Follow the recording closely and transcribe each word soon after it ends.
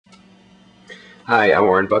Hi, I'm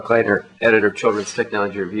Warren Buckleitner, editor of Children's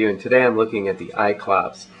Technology Review, and today I'm looking at the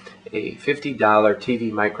EyeClops, a $50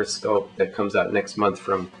 TV microscope that comes out next month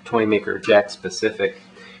from toy maker Jakks Pacific.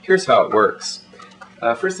 Here's how it works.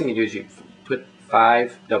 First thing you do is you put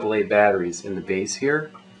 5 AA batteries in the base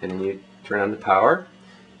here, and then you turn on the power,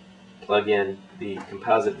 plug in the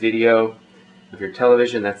composite video of your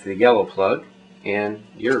television, that's the yellow plug, and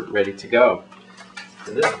you're ready to go.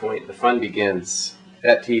 At this point, the fun begins.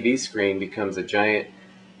 That TV screen becomes a giant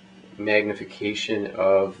magnification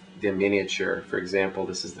of the miniature. For example,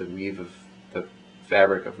 this is the weave of the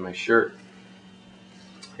fabric of my shirt.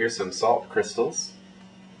 Here's some salt crystals.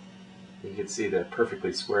 You can see the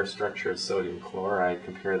perfectly square structure of sodium chloride.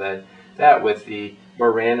 Compare that with the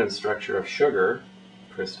more random structure of sugar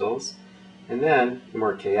crystals. And then the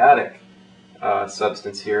more chaotic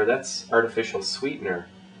substance here, that's artificial sweetener.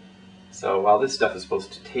 So while this stuff is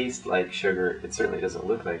supposed to taste like sugar, it certainly doesn't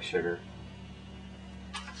look like sugar.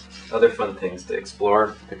 Other fun things to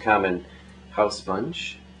explore: the common house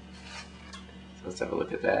sponge. So let's have a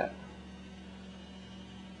look at that.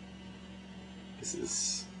 This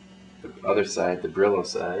is the other side, the Brillo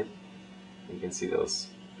side. You can see those.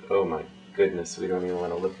 Oh my goodness, we don't even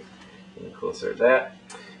want to look any closer at that.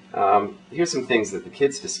 Here's some things that the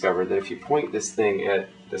kids discovered, that if you point this thing at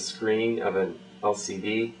the screen of an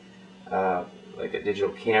LCD, like a digital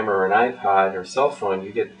camera or an iPod or cell phone,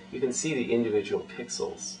 you can see the individual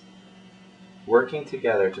pixels working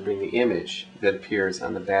together to bring the image that appears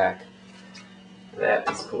on the back. That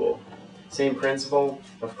is cool. Same principle,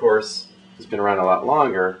 of course, has been around a lot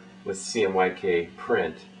longer with CMYK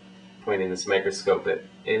print. Pointing this microscope at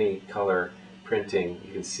any color printing,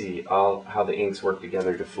 you can see how the inks work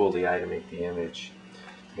together to fool the eye to make the image.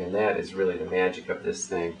 And that is really the magic of this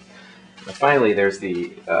thing. Finally, there's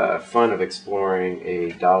the fun of exploring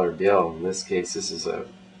a dollar bill. In this case, this is a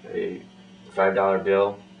 $5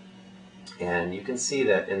 bill, and you can see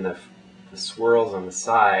that in the swirls on the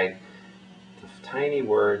side, the tiny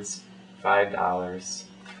words $5,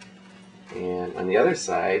 and on the other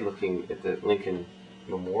side, looking at the Lincoln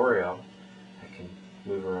Memorial, I can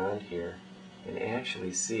move around here and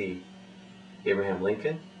actually see Abraham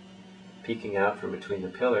Lincoln peeking out from between the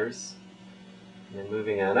pillars. And then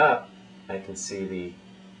moving on up, I can see the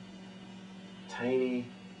tiny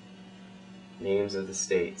names of the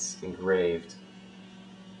states engraved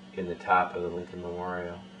in the top of the Lincoln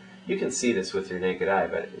Memorial. You can see this with your naked eye,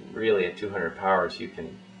 but really at 200 powers you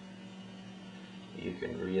can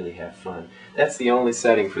really have fun. That's the only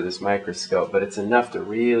setting for this microscope, but it's enough to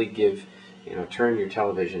really turn your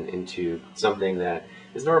television into something that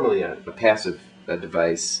is normally a passive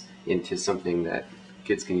device into something that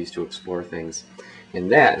kids can use to explore things. And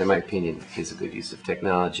that, in my opinion, is a good use of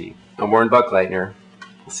technology. I'm Warren Buckleitner.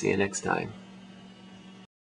 We'll see you next time.